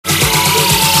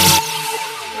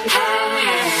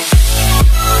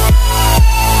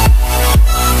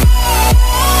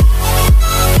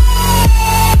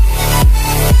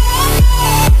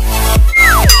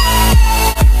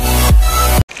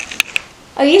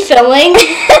Are you filming?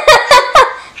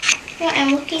 Yeah,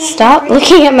 I'm looking at Stop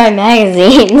looking at my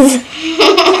magazines.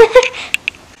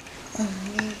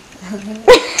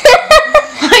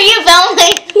 Are you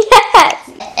filming? Yes.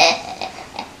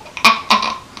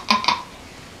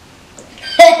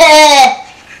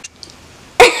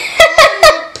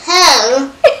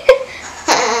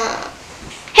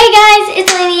 Hey guys,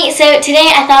 it's Lainey. So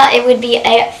today I thought it would be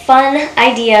a fun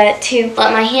idea to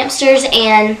let my hamsters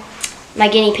and my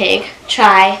guinea pig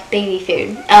try baby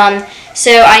food.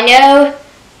 So I know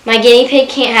my guinea pig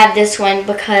can't have this one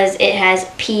because it has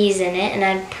peas in it, and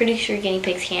I'm pretty sure guinea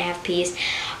pigs can't have peas.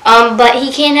 But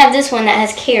he can have this one that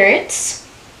has carrots,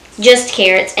 just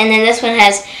carrots, and then this one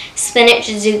has spinach,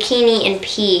 zucchini, and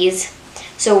peas.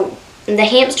 So the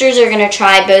hamsters are going to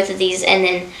try both of these, and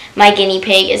then my guinea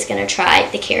pig is going to try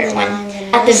the carrot one.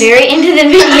 At the very end of the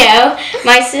video,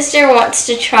 my sister wants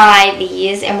to try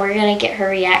these, and we're going to get her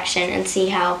reaction and see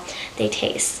how they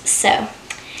taste. So,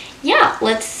 yeah,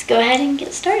 let's go ahead and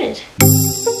get started.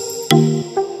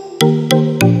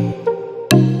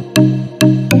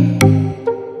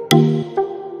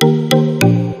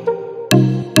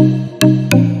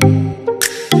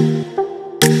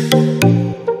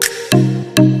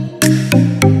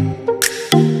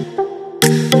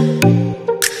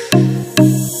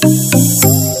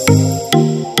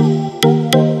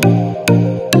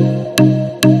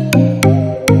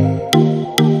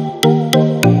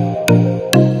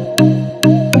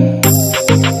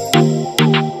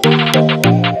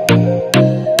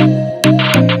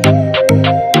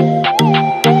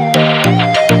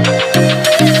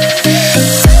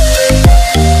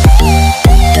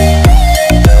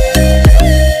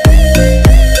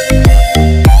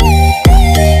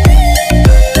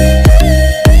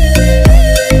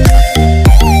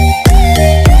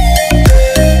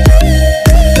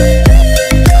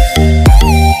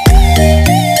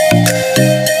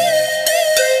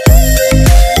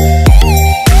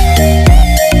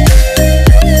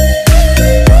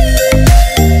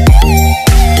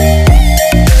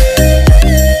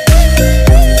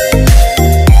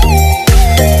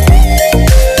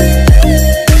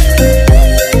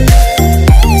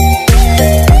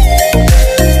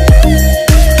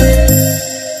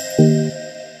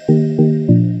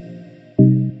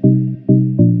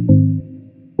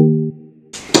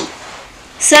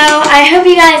 So I hope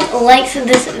you guys liked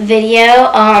this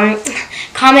video.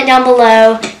 Comment down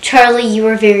below, Charlie, you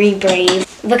were very brave,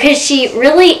 because she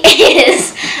really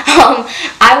is.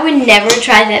 I would never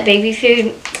try that baby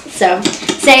food. So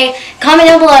comment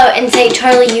down below and say,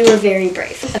 Charlie, you were very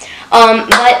brave.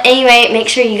 But anyway, make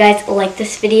sure you guys like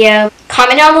this video.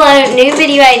 Comment down below new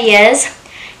video ideas.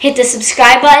 Hit the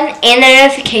subscribe button and the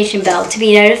notification bell to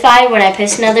be notified when I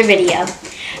post another video.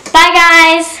 Bye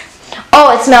guys!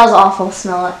 Oh, it smells awful.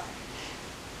 Smell it.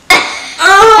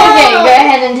 Oh. Okay, go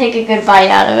ahead and take a good bite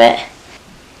out of it.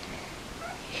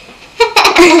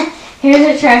 Here's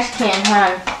a trash can,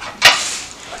 huh?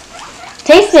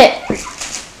 Taste it.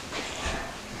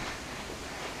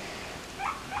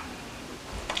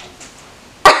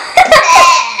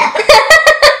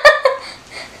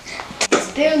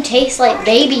 Spoon tastes like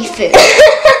baby food.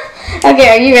 Okay,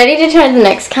 are you ready to try the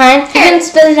next kind? You can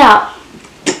spit it out.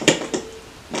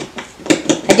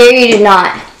 I dare you to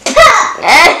not.